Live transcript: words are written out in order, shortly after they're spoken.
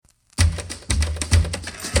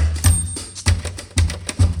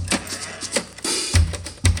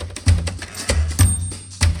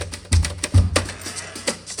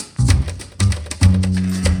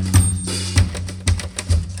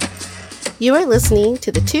You are listening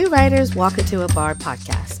to the Two Writers Walk Into a Bar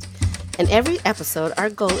podcast. In every episode, our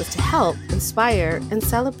goal is to help, inspire, and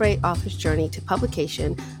celebrate authors' journey to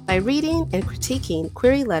publication by reading and critiquing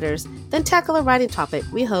query letters, then tackle a writing topic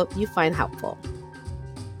we hope you find helpful.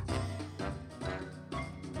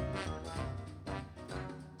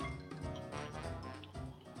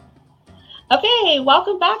 Okay,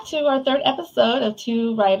 welcome back to our third episode of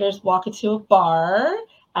Two Writers Walk Into a Bar.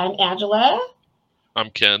 I'm Angela. I'm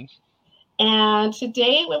Ken. And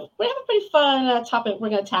today we have a pretty fun topic we're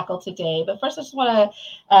going to tackle today. But first, I just want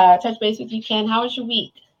to touch base with you, Ken. How was your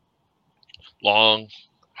week? Long,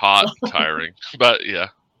 hot, tiring. But yeah.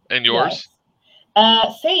 And yours?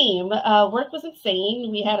 Yes. Same. Work was insane.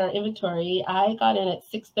 We had our inventory. I got in at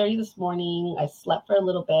 6:30 this morning. I slept for a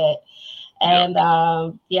little bit. And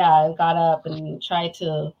I got up and tried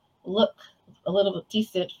to look a little bit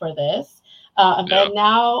decent for this. But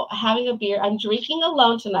now having a beer, I'm drinking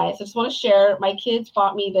alone tonight. So I just want to share. My kids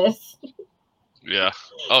bought me this. Yeah.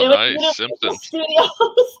 Oh, nice. Simpsons. Studios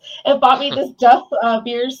and bought me this Duff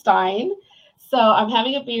beer stein. So I'm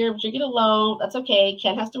having a beer, I'm drinking alone. That's okay.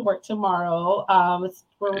 Ken has to work tomorrow.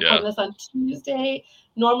 We're recording this on Tuesday.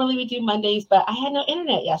 Normally we do Mondays, but I had no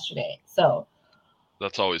internet yesterday. So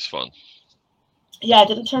that's always fun. Yeah, it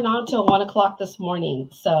didn't turn on until 1 o'clock this morning.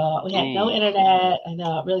 So we had no internet. I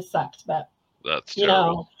know it really sucked, but that's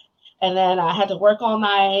terrible. And then I had to work all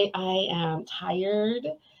night. I am tired.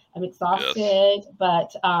 I'm exhausted,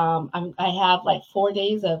 but I have like 4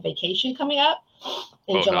 days of vacation coming up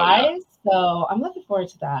in July. So I'm looking forward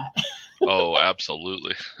to that. Oh,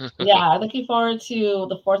 absolutely. Yeah, looking forward to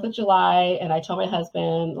the 4th of July. And I told my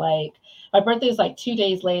husband, like, my birthday is like 2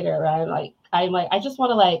 days later, right? I'm like, I just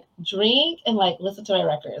want to like drink and like listen to my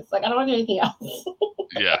records. Like, I don't want to do anything else.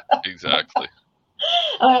 Yeah, exactly.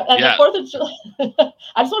 And the 4th of July,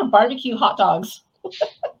 I just want to barbecue hot dogs.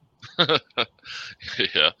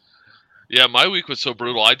 Yeah, my week was so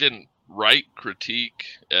brutal. I didn't write, critique,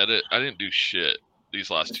 edit. I didn't do shit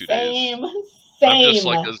these last 2 days. Same. I'm just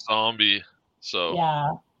like a zombie. So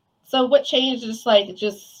yeah. So what changed? Just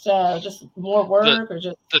more work or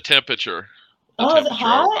just the temperature? Is it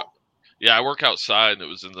hot? Yeah, I work outside and it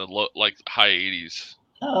was in the high 80s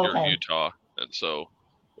here in Utah, and so,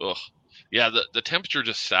 yeah, the temperature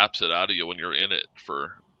just saps it out of you when you're in it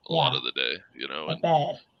for a lot of the day, I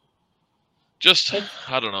bet. Just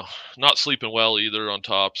I don't know, not sleeping well either on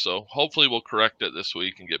top. So hopefully we'll correct it this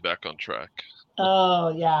week and get back on track. Oh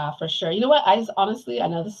yeah, for sure. You know what? I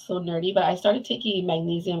know this is so nerdy, but I started taking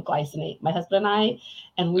magnesium glycinate, my husband and I,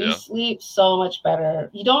 and we sleep so much better.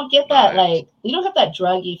 You don't get that you don't have that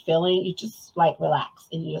druggy feeling. You just like relax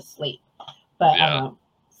and you just sleep. But I don't know,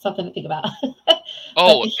 something to think about.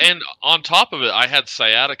 And on top of it, I had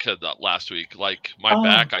sciatica that last week. Like my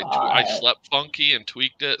back, I slept funky and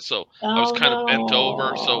tweaked it, so I was kind of bent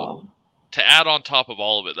over. So to add on top of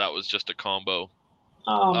all of it, that was just a combo.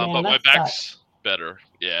 Oh man, but my back's better.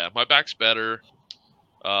 Yeah, my back's better.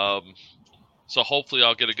 So hopefully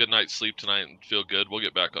I'll get a good night's sleep tonight and feel good. We'll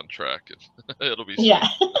get back on track. It'll be sweet. Yeah,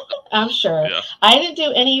 I'm sure. Yeah. I didn't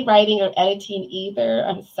do any writing or editing either.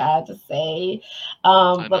 I'm sad to say.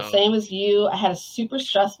 But same as you, I had a super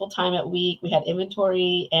stressful time at week. We had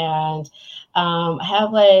inventory, and I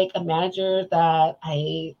have like a manager that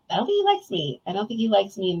I don't think he likes me. I don't think he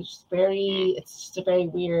likes me, and it's just a very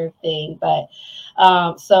weird thing. But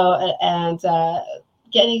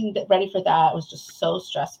getting ready for that was just so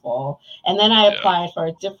stressful. And then I applied for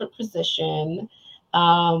a different position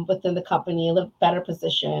within the company, a little better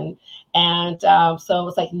position. And so it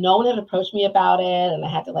was like no one had approached me about it. And I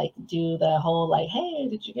had to like do the whole like, hey,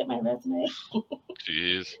 did you get my resume?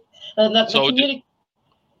 Jeez.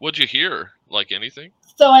 What'd you hear? Like anything?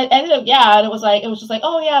 So I ended up, and it was just like,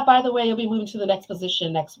 oh yeah, by the way, you'll be moving to the next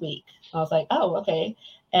position next week. I was like, oh, okay.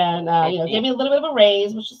 And, cool. Gave me a little bit of a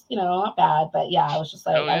raise, which is, not bad. But yeah, I was just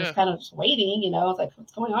like, I was kind of just waiting, I was like,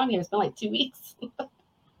 what's going on here? It's been like 2 weeks.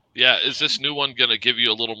 Yeah. Is this new one going to give you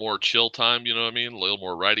a little more chill time? You know what I mean? A little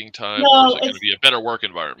more writing time? No, or is it going to be a better work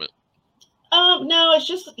environment? No, it's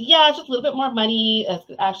just a little bit more money. It's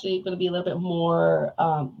actually going to be a little bit more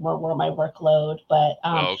my workload. But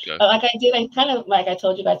okay. Like I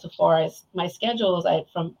told you guys before, my schedule is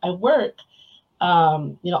I work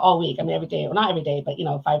all week. I mean, every day, well, not every day, but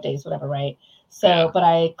 5 days, whatever, right? So, but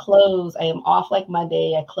I am off like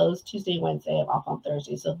Monday. I close Tuesday, Wednesday. I'm off on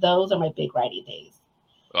Thursday. So those are my big writing days.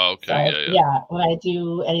 Okay. So, when I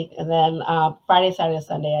do and then Friday, Saturday,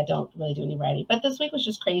 Sunday, I don't really do any writing. But this week was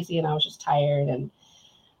just crazy, and I was just tired. And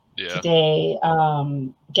today,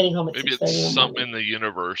 getting home at 6:30. Maybe it's something in the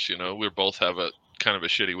universe. We both have a kind of a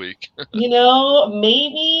shitty week.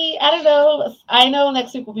 Maybe, I don't know. I know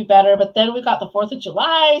next week will be better, but then we got the 4th of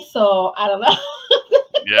July, so I don't know.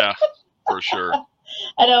 Yeah, for sure.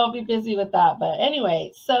 I know I'll be busy with that, but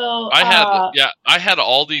anyway, so I had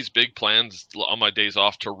all these big plans on my days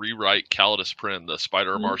off to rewrite Calidus Prin, the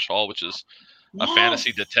Spider of Marsh Hall, which is a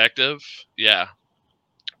fantasy detective. Yeah.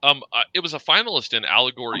 It was a finalist in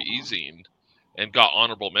Allegory Ezine and got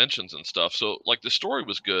honorable mentions and stuff. So like the story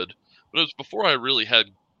was good, but it was before I really had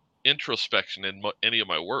introspection in any of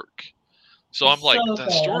my work. So I'm like, the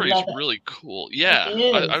story is really cool. Yeah,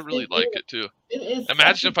 I really like it too.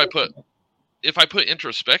 Imagine if I put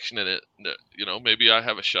introspection in it, maybe I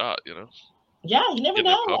have a shot. Yeah, you never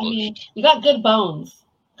know. I mean, you got good bones.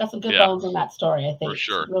 Got some good bones in that story. I think for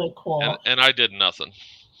sure. It's really cool. And I did nothing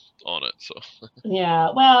on it, so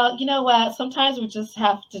yeah. Well, you know what? Sometimes we just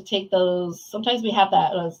have to take those. Sometimes we have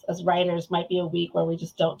that as writers. Might be a week where we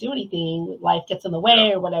just don't do anything. Life gets in the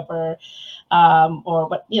way or whatever, or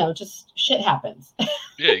what just shit happens.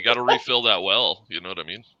 Yeah, you got to refill that well. You know what I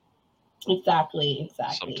mean? Exactly.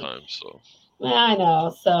 Sometimes, so. Yeah, I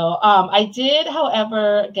know. So I did,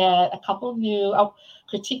 however, get a couple new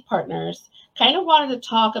critique partners. Kind of wanted to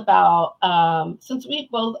talk about, since we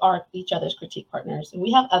both are each other's critique partners, and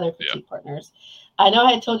we have other critique partners. I know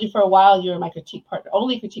I had told you for a while you were my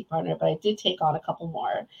only critique partner, but I did take on a couple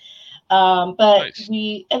more. But nice.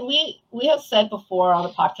 we have said before on the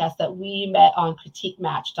podcast that we met on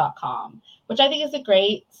critiquematch.com, which I think is a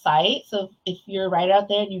great site. So if you're a writer out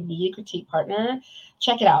there and you need a critique partner,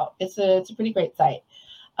 check it out. It's a pretty great site.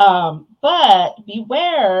 But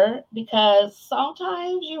beware, because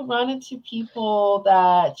sometimes you run into people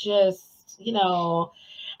that just,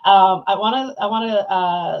 I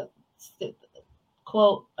want to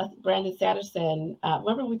quote Brandon Sanderson.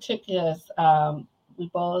 Remember we took his, we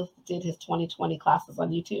both did his 2020 classes on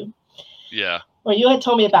YouTube. Yeah. Well, you had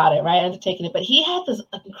told me about it, right? I ended up taking it, but he had this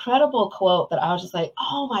incredible quote that I was just like,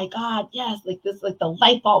 "Oh my God, yes!" Like this, like the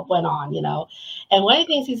light bulb went on, And one of the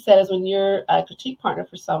things he said is when you're a critique partner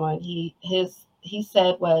for someone, he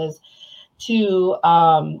said was to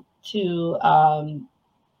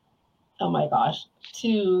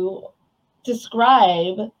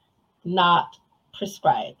describe, not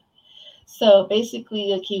prescribe. So basically,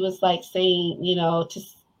 like he was like saying,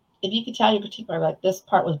 if you could tell your critique partner, like, this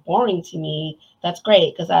part was boring to me, that's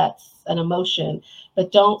great, because that's an emotion.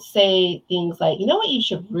 But don't say things like, you know what you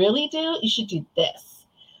should really do? You should do this.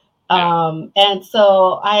 Yeah. And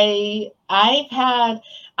so I've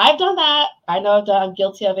done that. I know I'm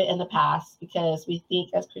guilty of it in the past, because we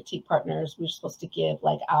think as critique partners, we're supposed to give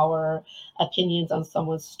like our opinions on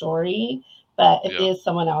someone's story, but it is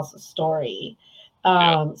someone else's story.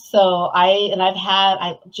 So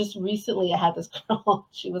I just recently I had this girl,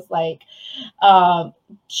 she was like,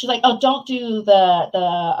 she's like, oh, don't do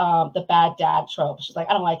the bad dad trope. She's like,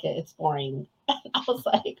 I don't like it. It's boring. I was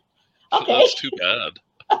like, okay. That's too bad.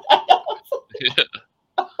 Yeah.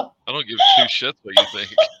 I don't give two shits what you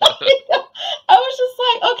think. I was just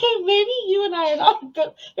like, okay, maybe you and I are not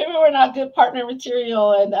good. Maybe we're not good partner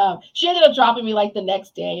material. And she ended up dropping me like the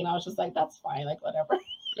next day, and I was just like, that's fine, like whatever.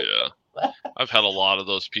 Yeah. I've had a lot of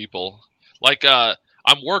those people. Like,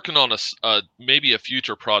 I'm working on maybe a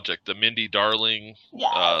future project, the Mindy Darling.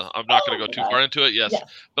 Yes. I'm not going to go too far into it. Yes.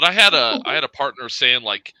 But I had a partner saying,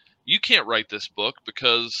 like, you can't write this book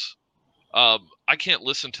because I can't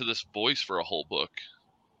listen to this voice for a whole book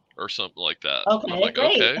or something like that. Okay, I'm like,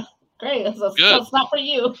 great. Okay. Great. So it's not for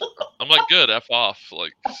you. I'm like, good. F off.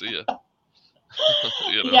 Like, see ya.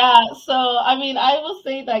 Yeah. So, I mean, I will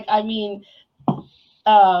say, like, I mean,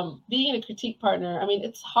 being a critique partner, I mean,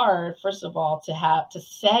 it's hard, first of all, to have to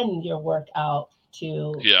send your work out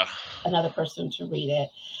to another person to read it.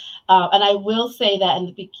 And I will say that in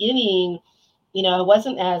the beginning, I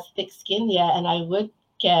wasn't as thick-skinned yet, and I would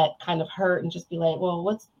get kind of hurt and just be like,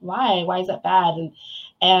 well, why is that bad?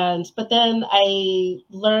 But then I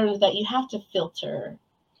learned that you have to filter.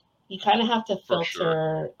 You kind of have to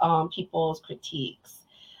filter people's critiques.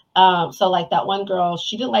 So like that one girl,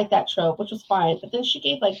 she didn't like that trope, which was fine. But then she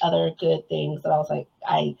gave like other good things that I was like,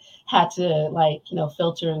 I had to like,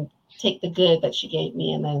 filter and take the good that she gave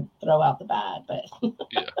me and then throw out the bad. But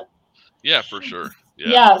yeah, for sure. Yeah.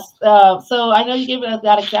 Yes. So I know you gave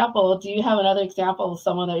that example. Do you have another example of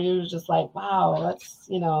someone that you were just like, wow, that's,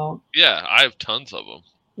 Yeah, I have tons of them.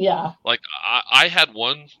 Yeah. Like I had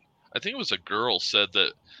one, I think it was a girl said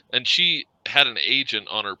that, and she had an agent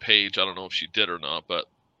on her page. I don't know if she did or not, but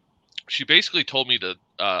she basically told me that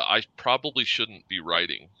I probably shouldn't be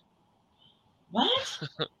writing. What?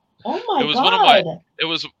 Oh my God.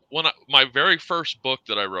 my very first book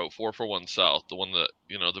that I wrote, 441 South, the one that,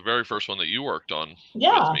 the very first one that you worked on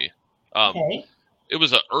with me, okay. It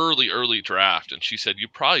was an early draft, and she said, you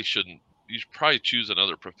should probably choose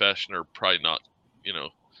another profession, or probably not,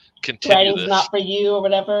 continue Writing's this. not for you or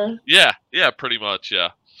whatever. Yeah, pretty much, yeah.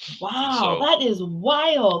 Wow, that is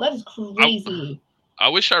wild. That is crazy. I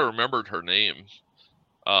wish I remembered her name.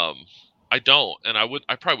 I don't, and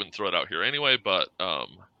I probably wouldn't throw it out here anyway, but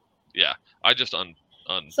yeah, I just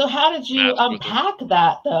So how did you unpack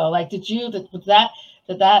that though? Like, did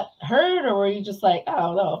that hurt, or were you just like, I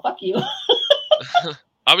don't know, fuck you?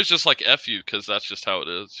 I was just like, F you, because that's just how it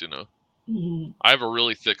is, Mm-hmm. I have a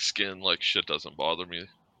really thick skin, like shit doesn't bother me.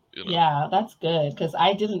 Yeah, that's good, because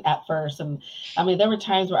I didn't at first. And I mean, there were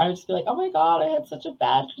times where I would just be like, oh my God, I had such a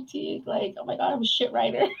bad critique. Like, oh my God, I'm a shit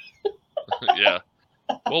writer. Yeah.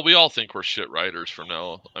 Well, we all think we're shit writers from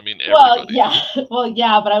now. I mean, everybody. Well,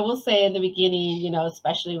 yeah, but I will say in the beginning,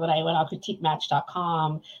 especially when I went on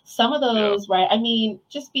critiquematch.com, some of those, right? I mean,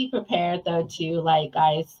 just be prepared though, too. Like,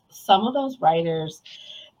 guys, some of those writers,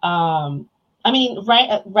 writers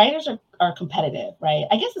are competitive, right?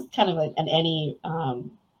 I guess it's kind of like in any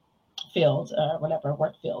field or whatever,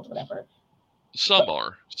 work field, whatever. Some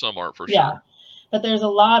are for sure. But there's a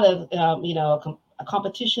lot of, a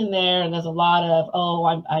competition there, and there's a lot of,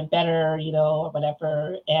 I'm better, or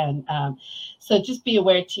whatever. And so just be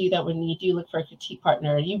aware too that when you do look for a critique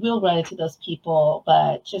partner, you will run into those people,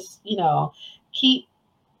 but just, keep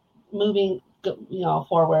moving,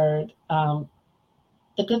 forward.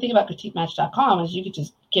 The good thing about critiquematch.com is you could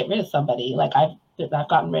just get rid of somebody. Like I've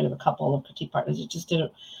gotten rid of a couple of critique partners. It just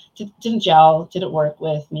didn't gel, didn't work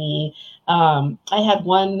with me. I had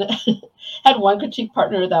one critique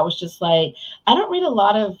partner that was just like, I don't read a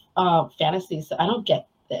lot of fantasy, so I don't get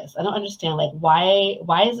this. I don't understand, like, why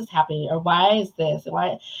is this happening, or why is this, and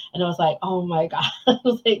why? And I was like, oh my God. I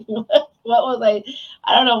was like, what was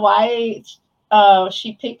I don't know why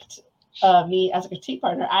she picked me as a critique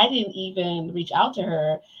partner. I didn't even reach out to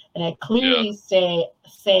her, and I clearly say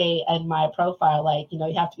in my profile, like, you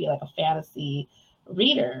have to be like a fantasy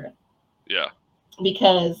reader. Yeah.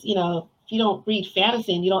 Because, if you don't read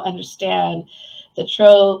fantasy and you don't understand the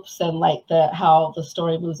tropes and like how the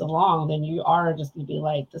story moves along, then you are just gonna be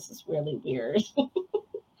like, this is really weird.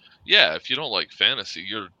 Yeah, if you don't like fantasy,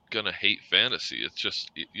 you're gonna hate fantasy. It's just,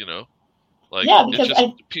 like, because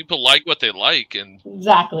people like what they like, and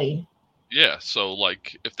exactly. Yeah, so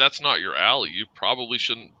like, if that's not your alley, you probably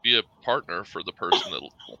shouldn't be a partner for the person that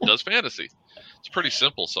does fantasy. It's pretty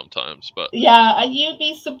simple sometimes, but yeah, you'd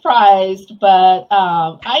be surprised. But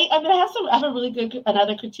I have a really good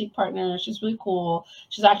another critique partner. She's really cool.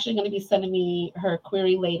 She's actually going to be sending me her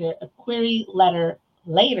query letter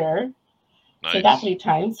later. Nice. Say that 3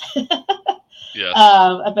 times. Yes.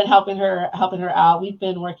 I've been helping her out. We've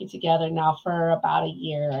been working together now for about a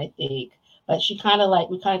year, I think. But we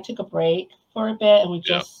kind of took a break for a bit, and we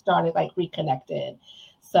just started like reconnected.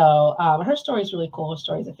 So her story is really cool. Her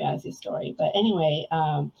story is a fantasy story. But anyway,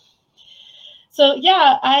 so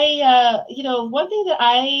yeah, I one thing that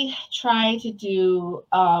I try to do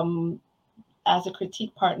as a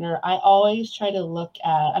critique partner, I always try to look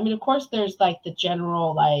at. I mean, of course, there's like the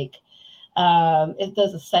general like. It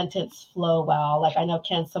does a sentence flow well. Like I know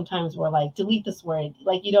Ken, sometimes we're like, delete this word.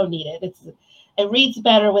 Like you don't need it. It reads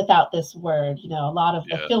better without this word. A lot of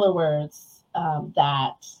the filler words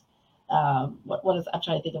that. What is? I'm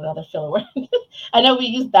trying to think of another filler word. I know we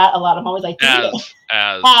use that a lot. I'm always like, as.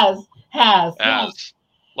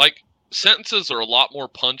 Like sentences are a lot more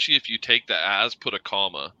punchy if you take the as, put a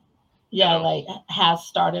comma. Yeah, like has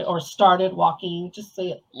started or started walking. Just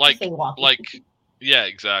say walking. Like. Yeah,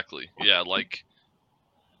 exactly. Yeah, like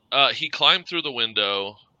he climbed through the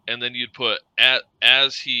window, and then you'd put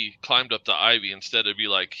as he climbed up the ivy, instead of be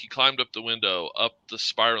like he climbed up the window up the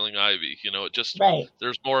spiraling ivy. It just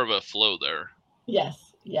there's more of a flow there.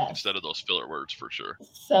 Yes. Instead of those filler words, for sure.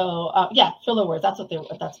 So filler words. That's what they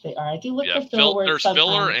are. I do look for filler words. There's sometimes.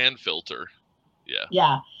 Filler and filter. Yeah.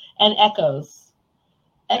 Yeah, and echoes.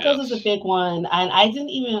 Echoes is a big one, and I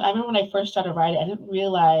remember when I first started writing, I didn't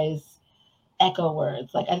realize echo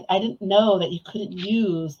words. Like I didn't know that you couldn't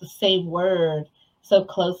use the same word so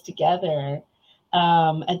close together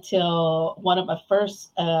until one of my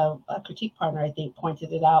first critique partner, I think,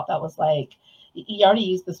 pointed it out. That was like, you already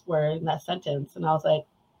used this word in that sentence, and I was like,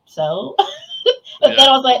 so. Then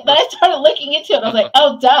I was like, then I started looking into it. I was like,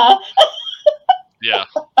 oh, duh. Yeah.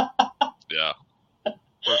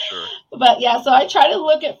 For sure. But yeah, so I try to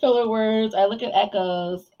look at filler words. I look at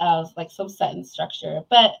echoes as like some sentence structure.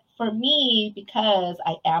 But for me, because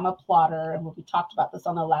I am a plotter, and we talked about this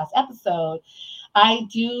on the last episode, I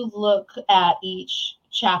do look at each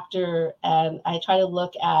chapter and I try to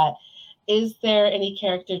look at, is there any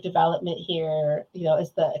character development here?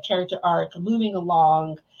 Is the character arc moving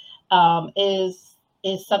along? Is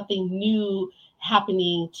something new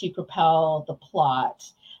happening to propel the plot?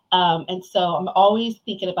 And so I'm always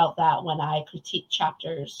thinking about that when I critique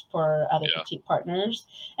chapters for other critique partners.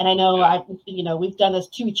 And I know we've done this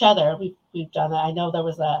to each other. We've done that. I know there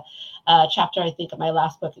was a chapter, I think, of my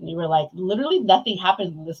last book, and you were like, literally nothing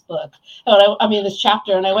happened in this book. I mean, this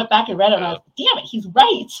chapter, and I went back and read it, and I was, damn it, he's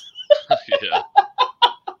right.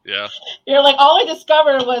 Yeah. You're like, all I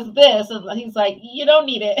discovered was this, and he's like, you don't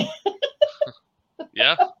need it.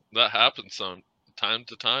 Yeah, that happens some time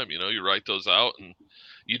to time. You write those out, and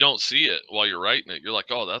you don't see it while you're writing it. You're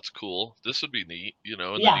like, oh, that's cool. This would be neat, and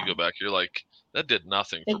then you go back, you're like, that did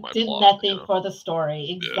nothing for my plot. It did nothing for the story.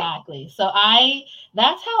 Exactly. Yeah. So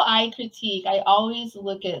that's how I critique. I always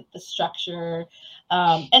look at the structure.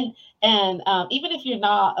 And even if you're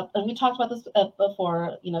not, and we talked about this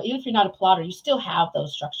before, even if you're not a plotter, you still have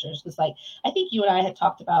those structures. Because I think you and I had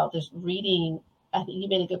talked about this reading. I think you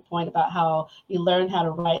made a good point about how you learn how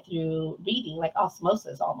to write through reading, like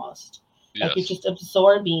osmosis almost. Yes. Like you're just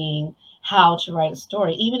absorbing how to write a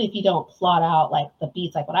story. Even if you don't plot out like the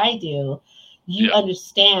beats like what I do, you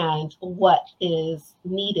understand what is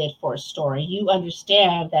needed for a story. You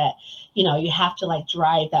understand that, you have to like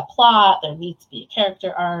drive that plot. There needs to be a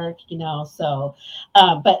character arc, so,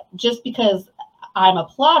 but just because I'm a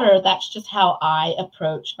plotter, that's just how I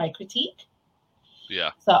approach my critique.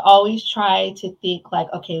 Yeah. So I always try to think like,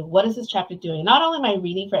 okay, what is this chapter doing? Not only am I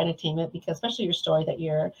reading for entertainment, because especially your story that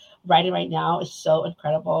you're writing right now is so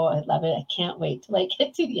incredible. I love it. I can't wait to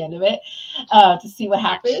get to the end of it to see what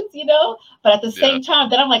happens, But at the same time,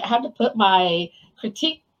 then I'm like, I have to put my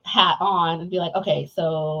critique hat on and be like, okay,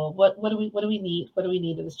 so what do we need? What do we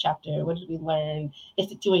need in this chapter? What did we learn?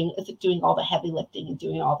 Is it doing all the heavy lifting and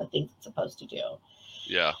doing all the things it's supposed to do?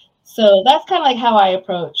 Yeah. So that's kind of like how I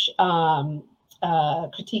approach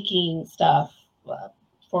critiquing stuff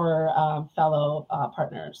for fellow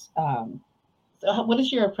partners. So what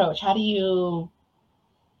is your approach? How do you?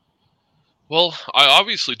 Well, I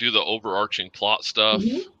obviously do the overarching plot stuff,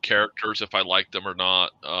 characters, if I like them or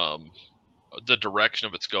not, the direction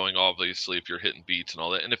of it's going, obviously, if you're hitting beats and all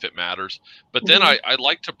that, and if it matters. But then I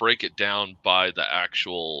like to break it down by the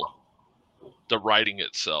writing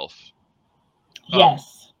itself.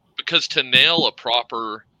 Yes. Because to nail a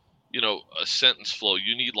proper, a sentence flow,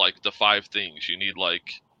 you need like the 5 things. You need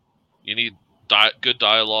good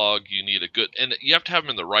dialogue. You need and you have to have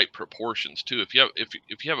them in the right proportions too. If you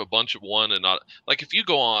have a bunch of one and not, like if you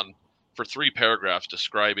go on for 3 paragraphs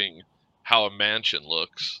describing how a mansion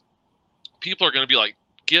looks, people are going to be like,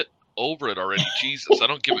 get over it already. Jesus, I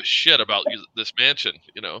don't give a shit about this mansion,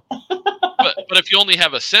 But if you only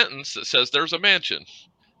have a sentence that says there's a mansion,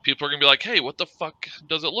 people are going to be like, hey, what the fuck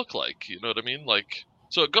does it look like? You know what I mean? Like,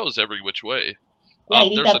 so it goes every which way. Yeah,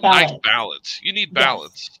 there's a nice balance. You need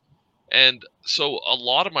balance. Yes. And so a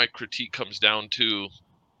lot of my critique comes down to,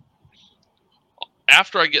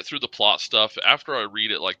 after I get through the plot stuff, after I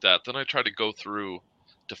read it like that, then I try to go through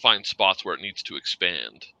to find spots where it needs to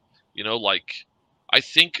expand. Like, I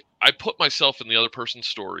think I put myself in the other person's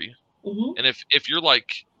story. And if you're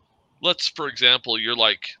like, for example, you're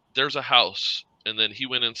like, there's a house, and then he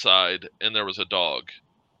went inside and there was a dog.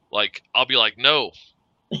 Like, I'll be like, no,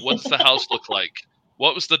 what's the house look like?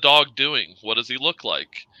 What was the dog doing? What does he look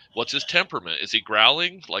like? What's his temperament? Is he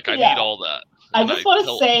growling? Like, I need all that. I just want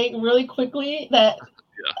to say really quickly that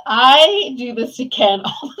I do this to Ken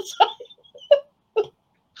all the time.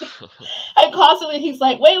 And constantly he's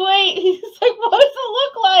like, wait. He's like, what does it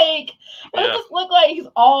look like? What does this look like? He's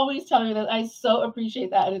always telling me that. I so appreciate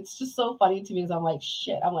that. And it's just so funny to me because I'm like,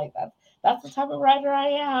 shit. I'm like, that's the type of writer I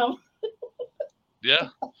am. Yeah.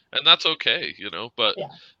 And that's okay, but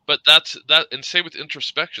that's that. And same with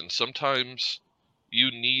introspection. Sometimes you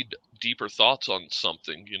need deeper thoughts on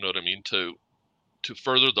something, you know what I mean? To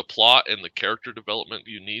further the plot and the character development,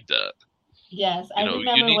 you need that. Yes. I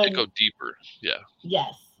remember you need to go deeper. Yeah.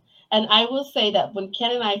 Yes. And I will say that when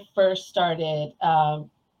Ken and I first started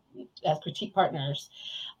as critique partners,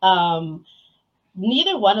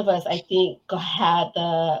 neither one of us, I think, had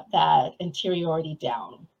that interiority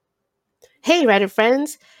down. Hey, writer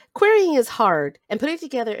friends. Querying is hard, and putting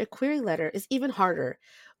together a query letter is even harder.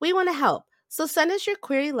 We want to help, so send us your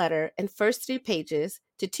query letter and first 3 pages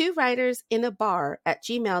to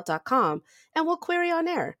 2writersinabar@gmail.com, and we'll query on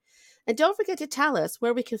air. And don't forget to tell us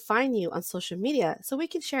where we can find you on social media so we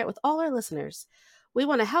can share it with all our listeners. We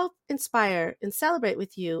want to help, inspire, and celebrate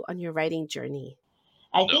with you on your writing journey.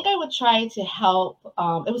 I think I would try to help.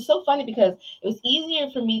 It was so funny because it was easier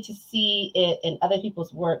for me to see it in other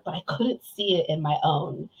people's work, but I couldn't see it in my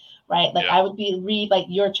own. Right. Like I would read like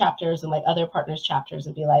your chapters and like other partners' chapters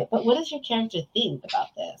and be like, but what does your character think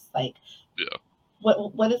about this? Like,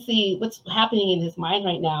 what's happening in his mind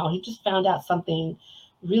right now? He just found out something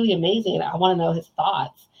really amazing and I want to know his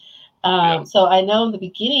thoughts. So I know in the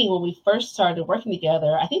beginning when we first started working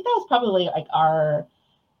together, I think that was probably like our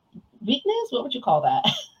weakness. What would you call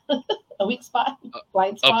that? A weak spot?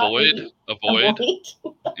 Blind spot? A void.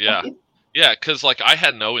 Yeah, because like I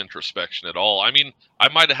had no introspection at all. I mean, I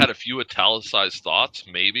might have had a few italicized thoughts,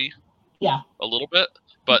 maybe. Yeah. A little bit,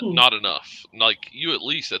 but not enough. Like you, at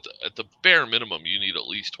least at the bare minimum, you need at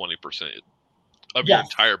least 20% of your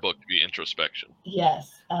entire book to be introspection.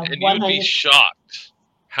 Yes. And you would be shocked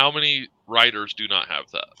how many writers do not have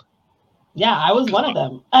that. Yeah, I was one of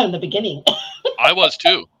them in the beginning. I was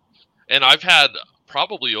too, and I've had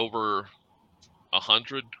probably over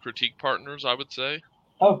 100 critique partners, I would say.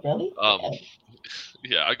 Oh, really?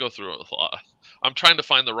 Yeah, I go through a lot. I'm trying to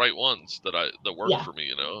find the right ones that work for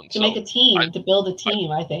me, And to make a team, to build a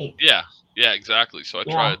team, I think. Yeah, exactly. So I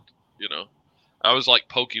tried, I was like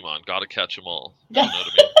Pokemon, gotta catch them all. You know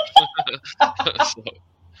what I mean?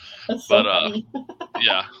 That's so funny.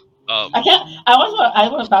 Yeah. I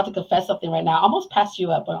was about to confess something right now. I almost passed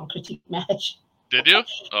you up on Critique Match. Did you?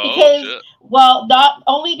 Because, well, not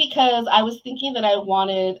only because I was thinking that I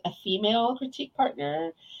wanted a female critique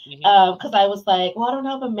partner, because I was like, well, I don't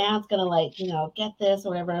know if a man's gonna like, get this or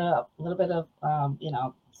whatever. A little bit of,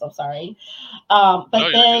 so sorry.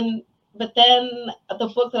 But then the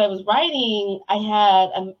book that I was writing, I had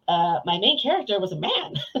my main character was a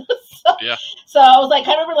man. So I was like,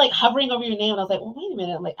 I remember like hovering over your name, and I was like, well, wait a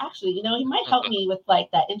minute. I'm like, actually, he might help me with like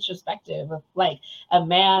that introspective of like a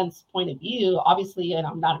man's point of view, obviously, and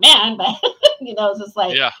I'm not a man, but it's just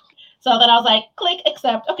like, So then I was like, click,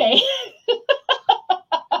 accept, okay.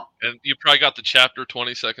 And you probably got the chapter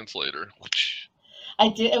 20 seconds later. I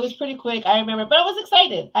did. It was pretty quick. I remember, but I was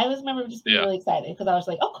excited. I just remember just being really excited because I was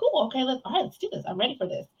like, oh, cool. Okay, let's do this. I'm ready for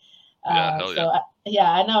this. I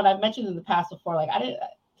know. And I've mentioned in the past before, like I had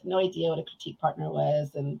no idea what a critique partner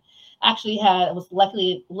was, and actually was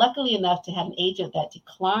luckily enough to have an agent that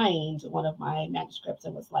declined one of my manuscripts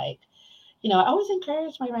and was like, I always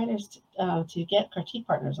encourage my writers to get critique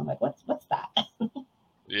partners. I'm like, what's that?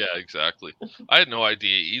 Yeah, exactly. I had no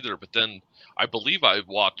idea either, but then I believe I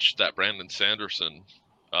watched that Brandon Sanderson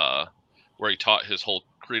where he taught his whole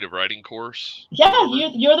creative writing course. Yeah,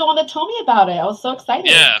 you're the one that told me about it. I was so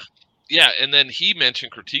excited. Yeah, and then he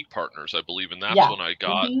mentioned critique partners, I believe, and that's when I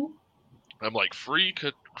got. I'm like, free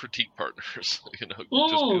critique partners. Just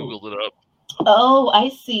Googled it up. Oh, I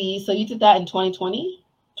see. So you did that in 2020,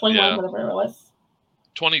 21, whatever it was.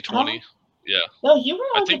 2020. Yeah. No, you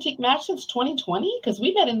were on Critique Match since 2020 because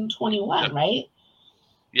we met in 21, right?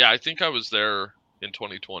 Yeah, I think I was there in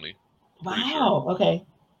 2020. Wow. Sure. Okay.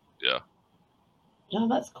 Yeah. No,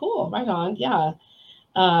 that's cool. Right on. Yeah.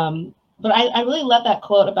 But I really love that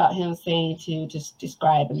quote about him saying to just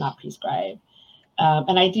describe and not prescribe.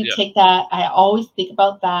 And I do take that. I always think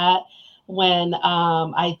about that when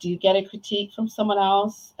I do get a critique from someone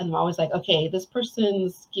else. And I'm always like, okay, this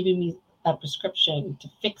person's giving me a prescription to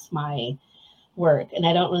fix my work. And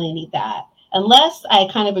I don't really need that. Unless I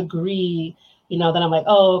kind of agree, then I'm like,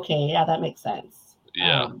 oh, okay, yeah, that makes sense.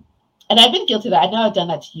 Yeah. And I've been guilty of that. I know I've done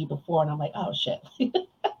that to you before. And I'm like, oh, shit.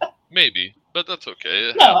 Maybe. But that's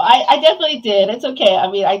okay. No, I definitely did. It's okay. I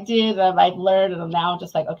mean, I did. I've learned, and I'm now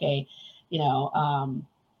just like, okay,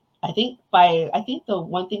 I think the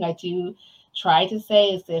one thing I do try to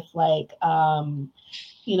say is if like,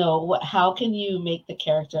 how can you make the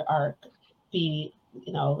character arc be, a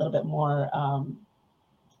little bit more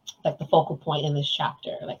like the focal point in this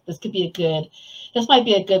chapter? Like this might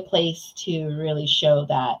be a good place to really show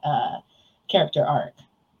that character arc.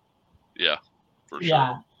 Yeah, for sure.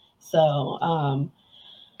 Yeah. So,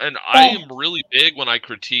 and I am really big when I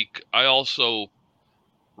critique. I also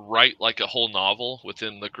write like a whole novel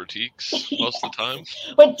within the critiques most of the time.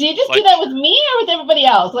 But do you just do that with me or with everybody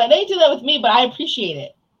else? Like, they do that with me, but I appreciate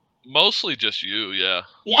it. Mostly just you, yeah.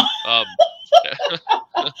 Yeah. I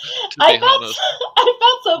felt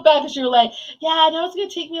so bad because you were like, yeah, I know it's going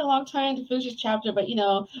to take me a long time to finish this chapter, but,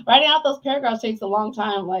 writing out those paragraphs takes a long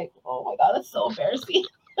time. Like, oh my God, that's so embarrassing.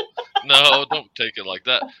 No, don't take it like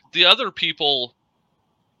that. The other people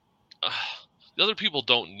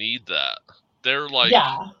don't need that. They're like,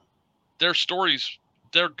 their stories.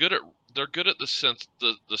 They're good at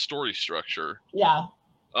the story structure. Yeah.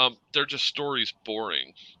 They're just stories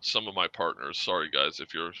boring. Some of my partners. Sorry, guys,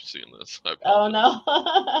 if you're seeing this. I Oh apologize.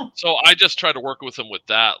 no. So I just try to work with them with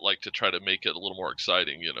that, like to try to make it a little more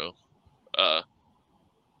exciting,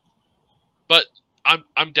 But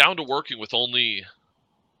I'm down to working with only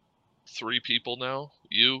 3 people now,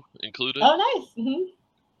 you included. Oh, nice. Mm-hmm.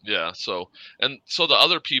 Yeah. So the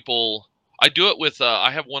other people, I do it with.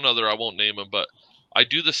 I have one other. I won't name him, but I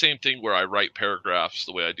do the same thing where I write paragraphs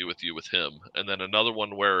the way I do with you with him, and then another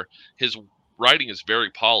one where his writing is very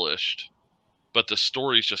polished, but the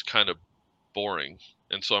story's just kind of boring,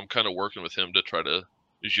 and so I'm kind of working with him to try to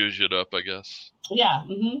zhuzh it up, I guess. Yeah.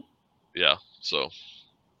 Mm-hmm. Yeah. So,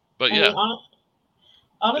 but I yeah, mean,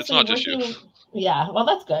 honestly, it's not just you. Yeah, well,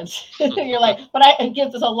 that's good. You're like, but it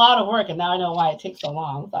gives us a lot of work, and now I know why it takes so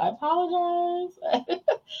long. So I apologize.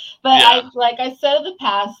 But Yeah. like I said in the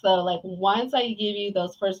past, though, like once I give you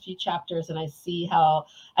those first few chapters, and I see how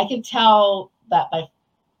I can tell that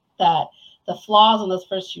that the flaws in those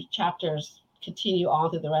first few chapters continue on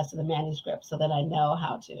through the rest of the manuscript, so that I know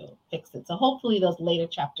how to fix it. So hopefully, those later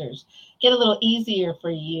chapters get a little easier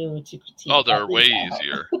for you to critique. Oh, they're way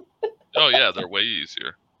easier. Oh yeah, they're way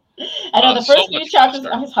easier. I know the first few chapters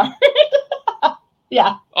are hard.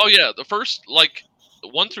 Yeah. Oh yeah, the first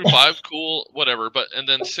 1 through 5 cool, whatever, but and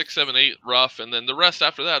then 6, 7, 8 rough, and then the rest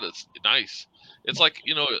after that it's nice. It's like,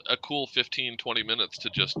 a cool 15, 20 minutes to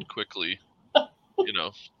just quickly,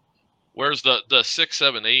 Whereas the 6,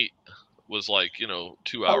 7, 8 was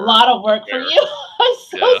 2 hours. A lot of work for you. I'm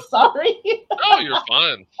so sorry. No, you're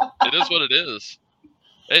fine. It is what it is.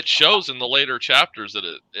 It shows in the later chapters that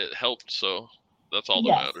it helped, so that's all that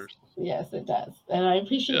matters. Yes, it does. And I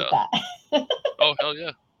appreciate that. Oh, hell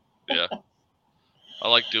yeah. Yeah. I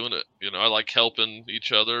like doing it. I like helping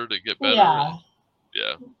each other to get better. Yeah.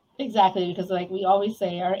 Yeah. Exactly, because like we always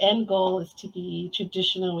say, our end goal is to be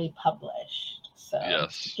traditionally published. So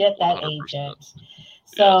yes, get that 100%. Agent.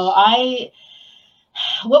 So yes.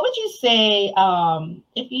 What would you say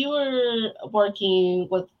if you were working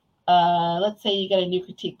with, let's say you get a new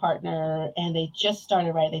critique partner and they just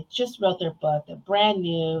started writing, they just wrote their book, they're brand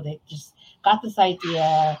new, they just got this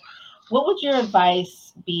idea. What would your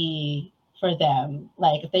advice be for them?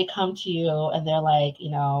 Like if they come to you and they're like,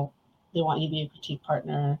 they want you to be a critique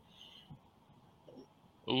partner.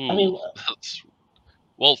 Ooh, I mean,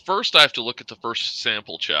 well, first I have to look at the first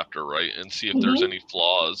sample chapter, right, and see if there's any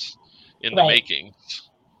flaws in the makings.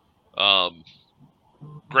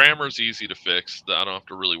 Grammar's easy to fix. I don't have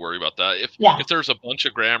to really worry about that. If there's a bunch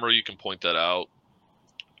of grammar, you can point that out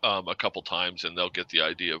a couple times, and they'll get the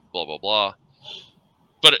idea of blah blah blah.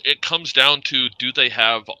 But it comes down to, do they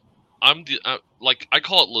have? I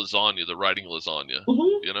call it lasagna, the writing lasagna.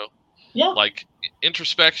 Yeah. Like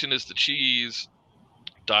introspection is the cheese,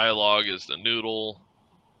 dialogue is the noodle,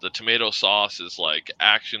 the tomato sauce is like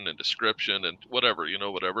action and description and whatever,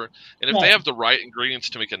 whatever. And if they have the right ingredients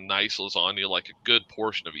to make a nice lasagna, like a good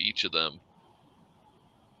portion of each of them,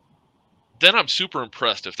 then I'm super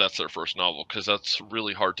impressed if that's their first novel, because that's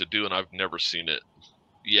really hard to do, and I've never seen it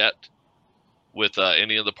yet with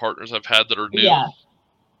any of the partners I've had that are new. Yeah.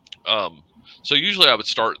 So usually I would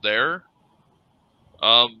start there.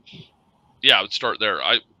 Yeah, I would start there.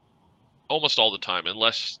 Almost all the time,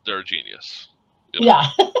 unless they're a genius. Yeah.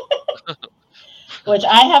 Which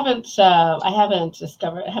I haven't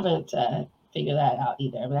figured that out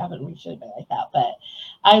either. I mean, I haven't reached anybody like that. But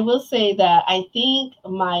I will say that I think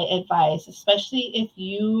my advice, especially if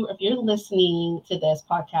you're listening to this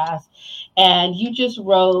podcast and you just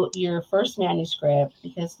wrote your first manuscript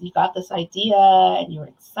because you got this idea and you were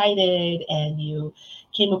excited and you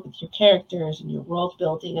came up with your characters and your world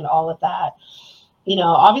building and all of that.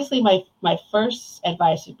 Obviously my first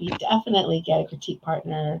advice would be definitely get a critique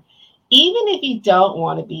partner, even if you don't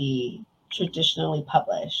want to be traditionally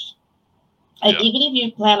published. And even if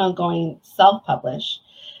you plan on going self-published,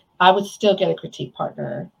 I would still get a critique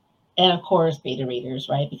partner. And of course, beta readers,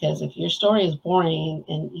 right? Because if your story is boring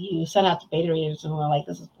and you send out to beta readers and they're like,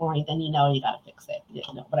 this is boring, then you got to fix it,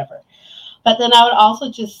 whatever. But then I would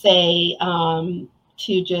also just say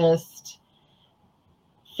to just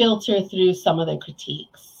filter through some of the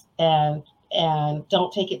critiques and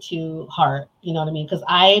don't take it too hard. You know what I mean? Because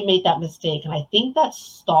I made that mistake and I think that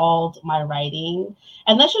stalled my writing.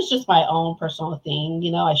 And that's just my own personal thing.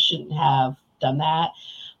 I shouldn't have done that.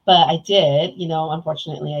 but I did,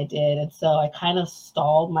 unfortunately I did. And so I kind of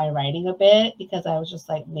stalled my writing a bit because I was just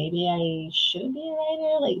like, maybe I should be a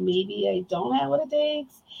writer. Like maybe I don't have what it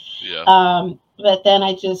takes. Yeah. But then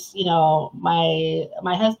I just,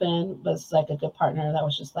 my husband was like a good partner that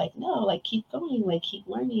was just like, no, like keep going, like keep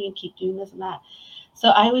learning, keep doing this and that. So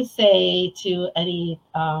I would say to any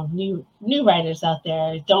new writers out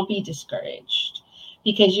there, don't be discouraged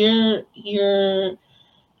because your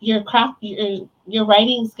craft your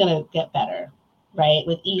writing's gonna get better, right?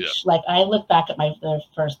 With each, like I look back at the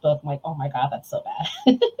first book, I'm like, oh my god, that's so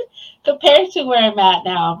bad. Compared to where I'm at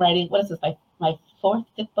now, I'm writing, what is this, my fourth,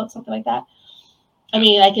 fifth book, something like that. I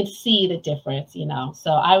mean, I can see the difference,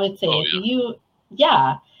 So I would say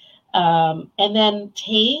and then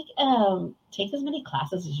take as many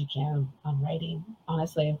classes as you can on writing.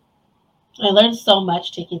 Honestly, I learned so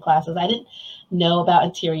much taking classes. I didn't know about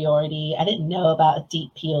interiority. I didn't know about a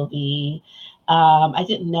deep POV. I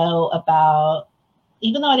didn't know about,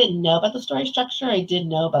 even though I didn't know about the story structure, I did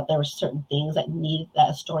know about there were certain things that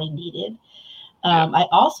a story needed. I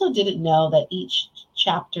also didn't know that each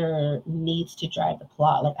chapter needs to drive the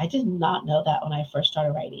plot. Like I did not know that when I first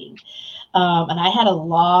started writing. And I had a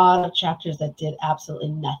lot of chapters that did absolutely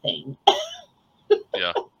nothing.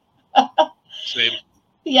 Yeah. Same.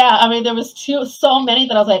 Yeah, I mean, there was so many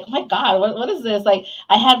that I was like, oh my God, what is this? Like,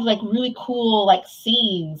 I had like really cool like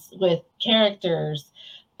scenes with characters,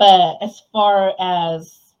 but as far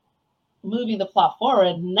as moving the plot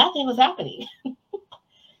forward, nothing was happening.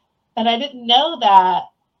 And I didn't know that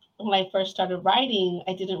when I first started writing.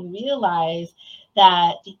 I didn't realize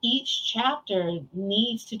that each chapter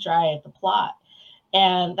needs to drive the plot,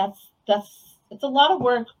 and it's a lot of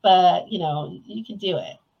work, but you can do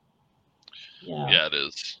it. Yeah, it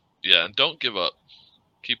is. Yeah, and don't give up.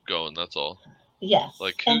 Keep going. That's all. Yes.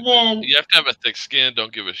 Like, and then you have to have a thick skin.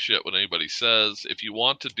 Don't give a shit what anybody says. If you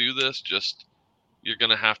want to do this, you're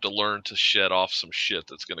gonna have to learn to shed off some shit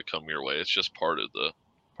that's gonna come your way. It's just part of the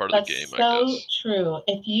game, I so guess. true.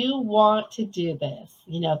 If you want to do this,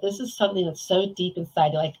 this is something that's so deep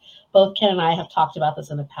inside you. Like both Ken and I have talked about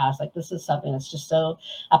this in the past. Like this is something that's just so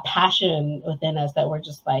a passion within us that we're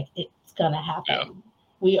just like, it's gonna happen. Yeah.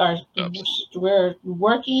 We're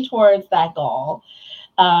working towards that goal.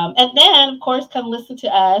 And then of course come listen to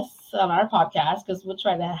us on our podcast because we'll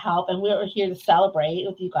try to help, and we're here to celebrate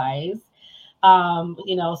with you guys.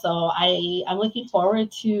 So I'm looking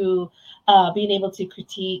forward to being able to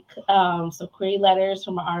critique some query letters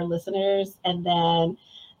from our listeners, and then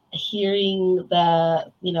hearing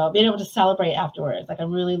being able to celebrate afterwards. Like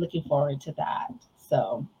I'm really looking forward to that.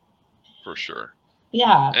 So for sure.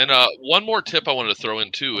 Yeah. And one more tip I wanted to throw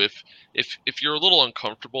in too, if you're a little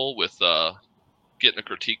uncomfortable with getting a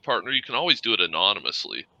critique partner, you can always do it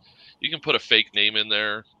anonymously. You can put a fake name in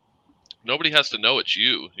there. Nobody has to know it's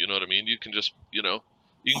you. You know what I mean? You can just, you can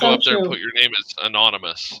go up there and put your name as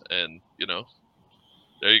anonymous, and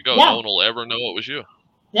there you go. Yeah. No one will ever know it was you.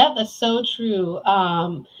 Yeah, that's so true.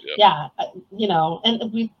 Yeah,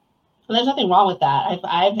 and there's nothing wrong with that.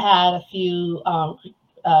 I've had a few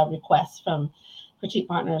requests from critique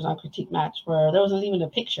partners on Critique Match where there wasn't even a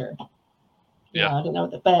picture. I didn't know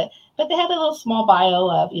that, but they had a little small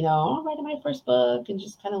bio of, I'm writing my first book and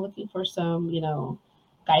just kind of looking for some,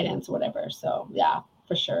 guidance or whatever. So yeah,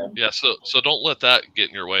 for sure. Yeah. So don't let that get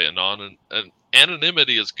in your way. And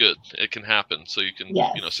anonymity is good. It can happen. So you can,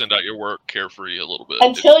 send out your work carefree a little bit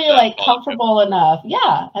until you're like comfortable enough.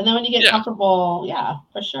 Yeah. And then when you get comfortable,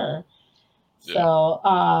 for sure. So,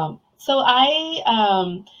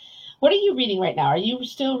 what are you reading right now? Are you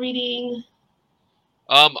still reading?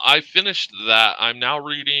 I finished that. I'm now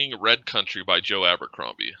reading Red Country by Joe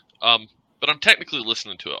Abercrombie. But I'm technically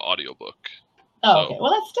listening to an audiobook. Oh, okay.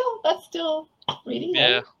 Well, that's still reading.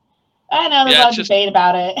 Yeah. Right? I know there's a lot of debate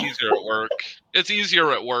about it. Easier at work. It's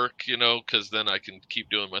easier at work, because then I can keep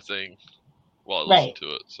doing my thing while I listen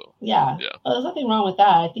to it. So yeah. Well, there's nothing wrong with that.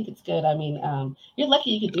 I think it's good. I mean, you're lucky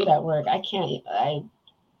you can do that work. I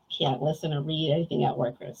can't listen or read anything at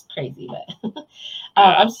work. It's crazy, but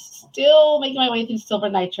I'm still making my way through Silver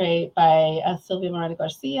Nitrate by Sylvia Moreno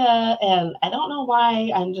Garcia, and I don't know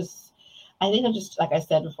why. I think I'm just, like I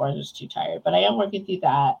said before, I'm just too tired, but I am working through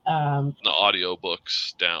that. The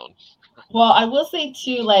audiobook's down. Well, I will say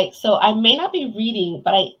too, so I may not be reading,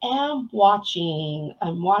 but I am watching.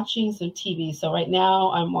 I'm watching some TV. So right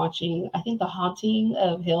now I'm watching, I think, The Haunting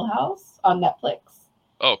of Hill House on Netflix.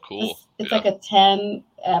 Oh, cool. It's like a 10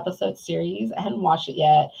 episode series. I hadn't watched it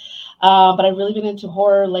yet, but I've really been into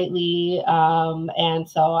horror lately. And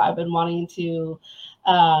so I've been wanting to,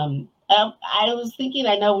 I was thinking,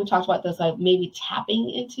 I know we talked about this, like maybe tapping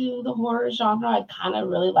into the horror genre. I'd kind of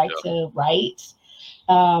really like to write.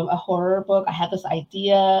 a horror book. I had this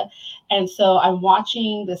idea. And so I'm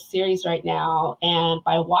watching this series right now. And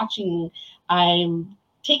by watching, I'm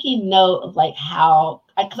taking note of like how,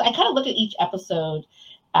 because I kind of look at each episode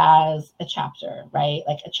as a chapter, right?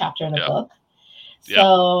 Like a chapter in a book.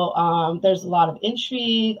 So there's a lot of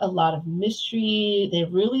intrigue, a lot of mystery. They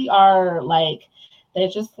really are like, they're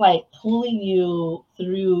just like pulling you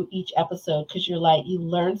through each episode because you're like, you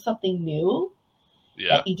learn something new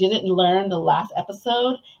that you didn't learn the last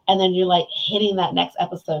episode. And then you're like hitting that next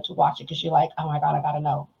episode to watch it because you're like, oh my God, I gotta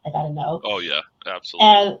know. Oh, yeah, absolutely.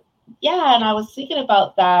 And and I was thinking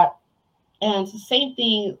about that. And it's the same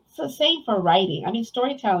thing. It's the same for writing. I mean,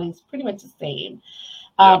 storytelling is pretty much the same.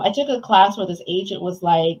 I took a class where this agent was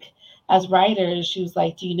like, as writers, she was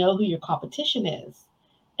like, do you know who your competition is?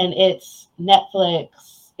 And it's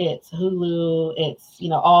Netflix, it's Hulu, it's,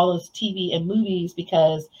 all those TV and movies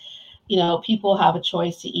because, people have a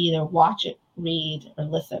choice to either watch it, read, or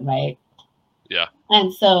listen, right? Yeah.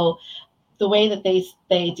 And so the way that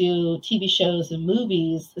they do TV shows and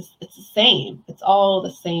movies, it's the same. It's all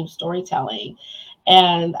the same storytelling.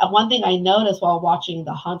 And one thing I noticed while watching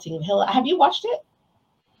The Haunting of Hill, have you watched it?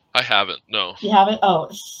 I haven't, no. You haven't? Oh,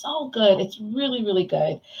 it's so good. It's really, really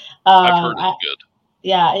good. I've heard it's good.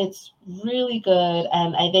 Yeah, it's really good.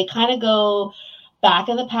 And they kind of go back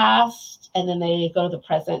in the past and then they go to the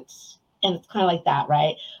present. And it's kind of like that,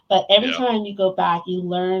 right? But every time you go back, you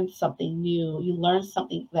learn something new. You learn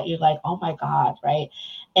something that you're like, oh my God, right?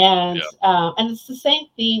 And and it's the same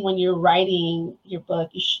thing when you're writing your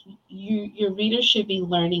book. Your reader should be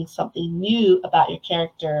learning something new about your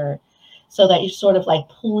character, so that you're sort of like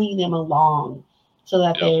pulling them along, so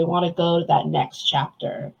that they want to go to that next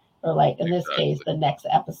chapter, or like in this case, the next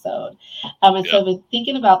episode. And so I've been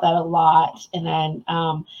thinking about that a lot. And then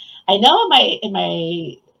I know in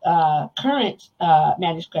my current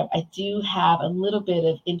manuscript, I do have a little bit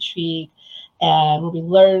of intrigue, and where we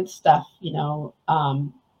learn stuff,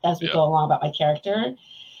 as we go along about my character.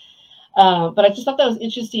 But I just thought that was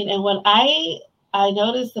interesting. And when I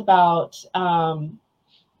noticed about,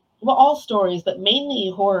 well, all stories, but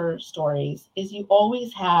mainly horror stories, is you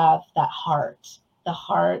always have that heart, the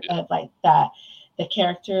heart of like that, the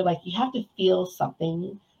character, like you have to feel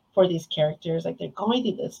something for these characters. Like they're going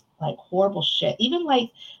through this like horrible shit. Even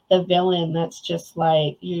like the villain that's just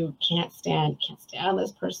like, you can't stand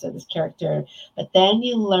this person, this character, but then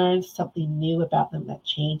you learn something new about them that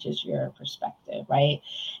changes your perspective, right?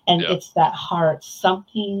 And it's that heart,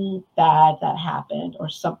 something bad that happened, or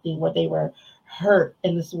something where they were hurt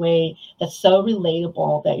in this way that's so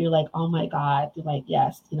relatable that you're like, oh my God, you're like,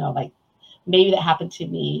 yes, like maybe that happened to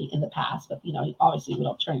me in the past, but obviously we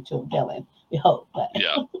don't turn into a villain. We hope, but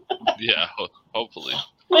hopefully.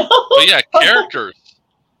 But yeah,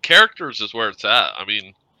 characters is where it's at. I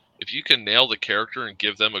mean, if you can nail the character and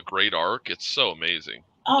give them a great arc, it's so amazing.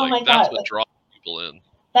 Oh my God, that's what draws people in.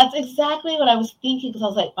 That's exactly what I was thinking, because I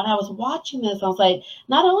was like, when I was watching this, I was like,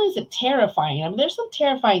 not only is it terrifying, I mean, there's some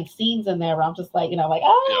terrifying scenes in there where I'm just like,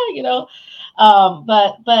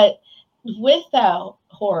 but with that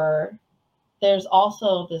horror, there's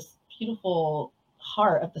also this beautiful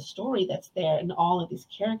heart of the story that's there in all of these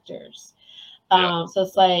characters. So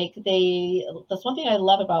it's like that's one thing I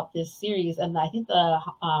love about this series. And I think the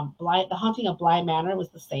Haunting of Bly Manor was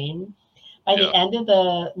the same. By the end of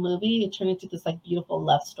the movie, it turned into this like beautiful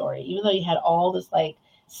love story, even though you had all this like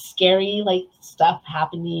scary like stuff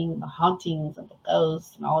happening, the hauntings and the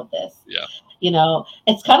ghosts and all of this.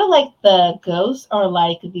 It's kind of like the ghosts are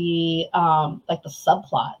like the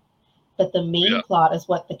subplot, but the main plot is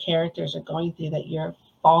what the characters are going through, that you're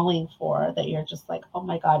falling for, that you're just like, oh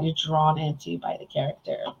my God, you're drawn into by the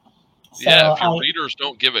character. So if your readers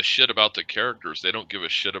don't give a shit about the characters, they don't give a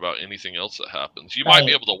shit about anything else that happens. You might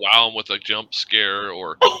be able to wow them with a jump scare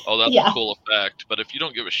or, oh, that's a cool effect. But if you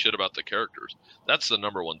don't give a shit about the characters, that's the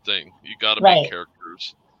number one thing. You got to make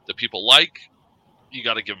characters that people like. You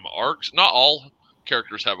got to give them arcs. Not all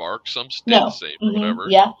characters have arcs. Some stay the same or whatever.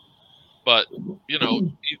 Yeah. But,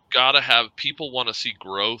 you got to have people want to see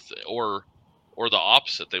growth, or the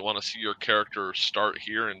opposite. They want to see your character start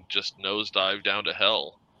here and just nosedive down to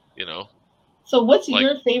hell. So what's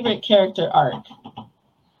your favorite character arc?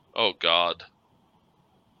 Oh God.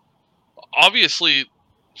 Obviously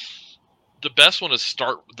the best one is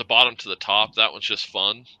start the bottom to the top. That one's just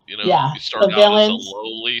fun. You start out as a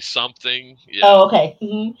lowly something. Oh, okay.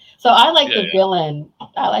 Mm-hmm. So I like the villain.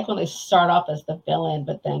 I like when they start off as the villain,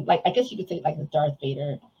 but then like, I guess you could say like the Darth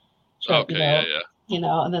Vader. Okay, and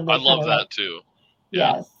then I love that too.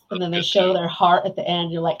 Yes. And then they show their heart at the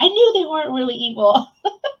end. You're like, I knew they weren't really evil.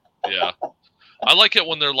 I like it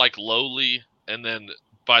when they're like lowly and then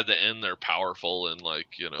by the end they're powerful and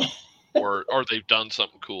or they've done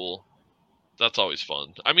something cool. That's always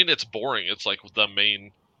fun. I mean, it's boring. It's like the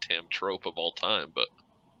main damn trope of all time, but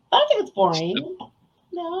I don't think it's boring.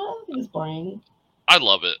 No, I don't think it's boring. I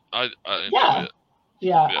love it. I enjoy it.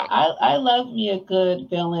 Yeah. I love me a good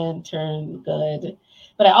villain turn good,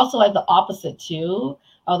 but I also like the opposite too.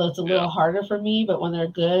 Although it's a little harder for me, but when they're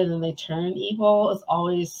good and they turn evil, it's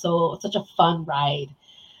always such a fun ride,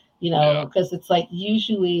 because it's like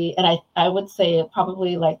usually, and I would say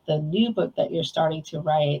probably like the new book that you're starting to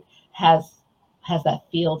write has that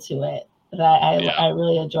feel to it that I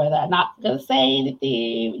really enjoy that. Not gonna say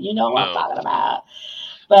anything, what I'm talking about.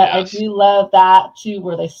 But I do love that too,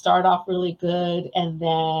 where they start off really good and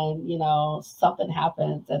then, something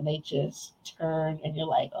happens and they just turn and you're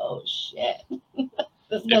like, oh shit.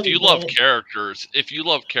 If you love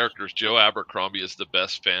characters, Joe Abercrombie is the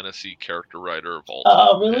best fantasy character writer of all time.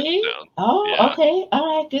 Oh, really? Oh, yeah. Okay.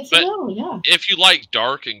 All right. Good to know. Yeah. If you like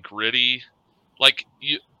dark and gritty,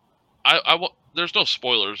 there's no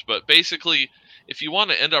spoilers, but basically, if you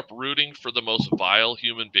want to end up rooting for the most vile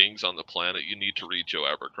human beings on the planet, you need to read Joe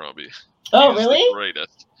Abercrombie. Oh, really? The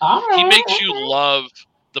greatest. All right, he makes you love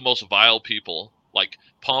the most vile people, like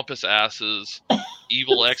pompous asses,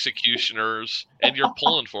 evil executioners, and you're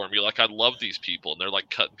pulling for them. You're like, I love these people, and they're like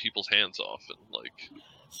cutting people's hands off, and like.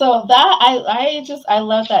 So that I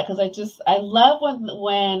love that because I love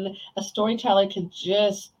when a storyteller can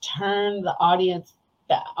just turn the audience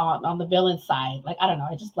on the villain side. Like, I don't know,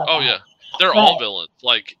 I just love that. Oh yeah, they're all villains.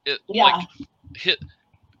 Like it. Yeah.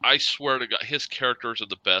 I swear to God, his characters are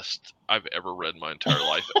the best I've ever read in my entire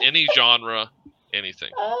life. Any genre, anything.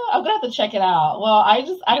 I'm gonna have to check it out. Well, I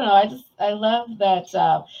don't know. I love that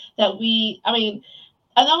I mean,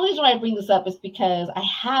 and the only reason why I bring this up is because I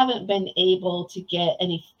haven't been able to get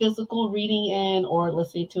any physical reading in or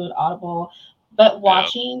listening to an Audible, but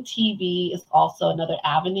watching TV is also another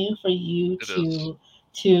avenue for you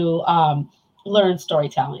to learn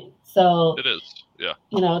storytelling. So it is. Yeah.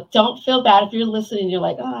 Don't feel bad if you're listening and you're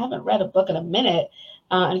like, oh, I haven't read a book in a minute.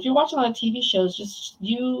 And if you're watching a lot of TV shows, just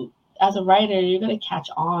you as a writer, you're going to catch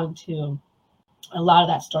on to a lot of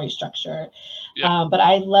that story structure. Yeah. But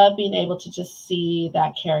I love being able to just see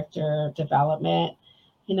that character development,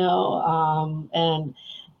 and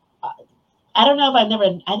I don't know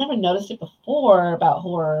if I never noticed it before about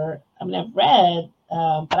horror. I mean, I've read,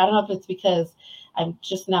 but I don't know if it's because I'm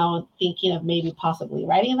just now thinking of maybe possibly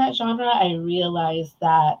writing in that genre. I realized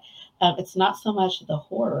that it's not so much the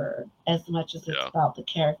horror as much as it's about the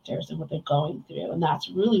characters and what they're going through. And that's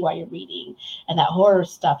really why you're reading. And that horror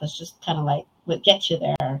stuff is just kind of like what gets you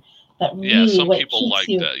there. That really some people like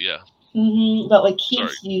that, yeah. Mm-hmm, but what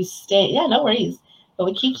keeps you staying, no worries. But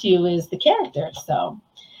what keeps you is the character. So,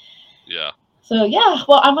 yeah. So,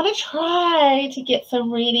 well, I'm going to try to get some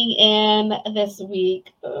reading in this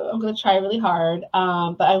week. I'm going to try really hard.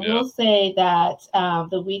 But I will say that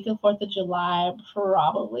the week of 4th of July,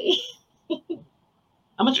 probably. I'm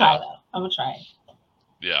going to try, though. I'm going to try.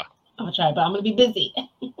 Yeah. I'm going to try, but I'm going to be busy.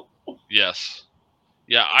 Yes.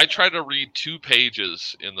 Yeah, I try to read 2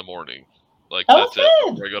 pages in the morning. Like, that's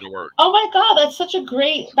it before I go to work. Oh, my God. That's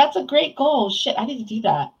a great goal. Shit, I need to do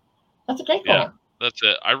that. That's a great goal. Yeah, that's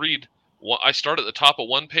it. I start at the top of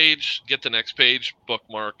one page, get the next page,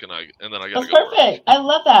 bookmark, and then I gotta go. That's perfect. I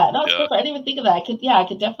love that. No, it's perfect. I didn't even think of that. I could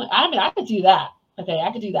definitely. I mean, I could do that. Okay,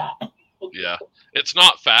 I could do that. Yeah, it's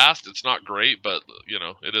not fast. It's not great, but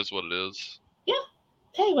it is what it is. Yeah.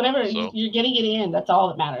 Hey, whatever. So, you're getting it in. That's all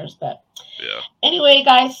that matters. But yeah. Anyway,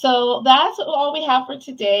 guys, so that's all we have for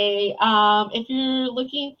today. If you're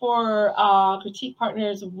looking for critique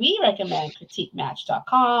partners, we recommend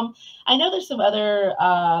critiquematch.com. I know there's some other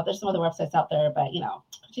websites out there, but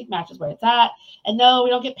Critique Match is where it's at. And no, we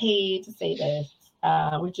don't get paid to say this.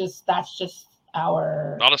 That's just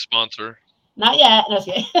our. Not a sponsor. Not yet. No, just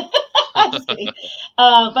kidding. Just kidding.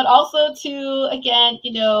 But also to again,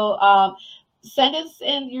 send us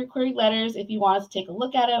in your query letters if you want us to take a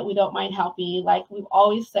look at it. We don't mind helping. Like we've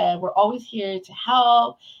always said, we're always here to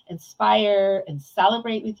help, inspire, and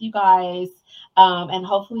celebrate with you guys. And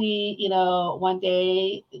hopefully, one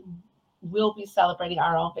day we'll be celebrating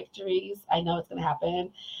our own victories. I know it's going to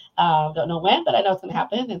happen. Don't know when, but I know it's going to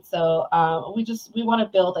happen. And so we want to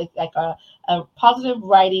build a positive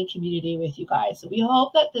writing community with you guys. So we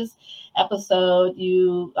hope that this episode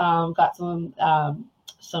you got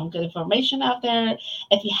some good information out there.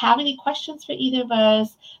 If you have any questions for either of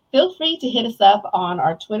us, feel free to hit us up on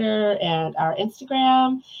our Twitter and our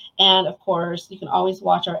Instagram. And of course, you can always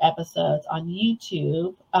watch our episodes on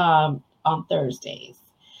YouTube on Thursdays.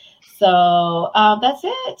 So that's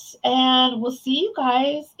it. And we'll see you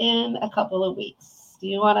guys in a couple of weeks. Do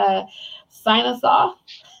you want to sign us off?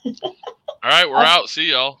 All right, we're out. See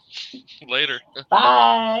y'all later.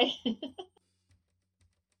 Bye.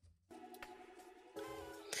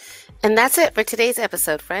 And that's it for today's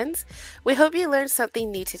episode, friends. We hope you learned something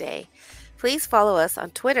new today. Please follow us on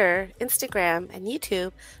Twitter, Instagram, and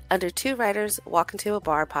YouTube under Two Writers Walk Into a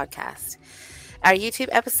Bar podcast. Our YouTube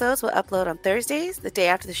episodes will upload on Thursdays, the day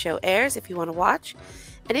after the show airs, if you want to watch.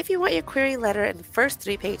 And if you want your query letter and the first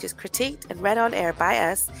 3 pages critiqued and read on air by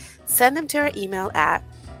us, send them to our email at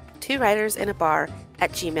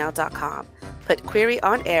twowritersinabar@gmail.com. Put query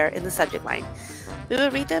on air in the subject line. We will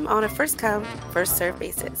read them on a first come, first served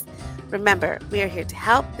basis. Remember, we are here to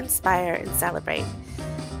help, inspire, and celebrate.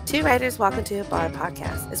 Two Writers Walk Into a Bar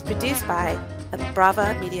podcast is produced by the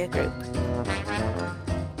Brava Media Group.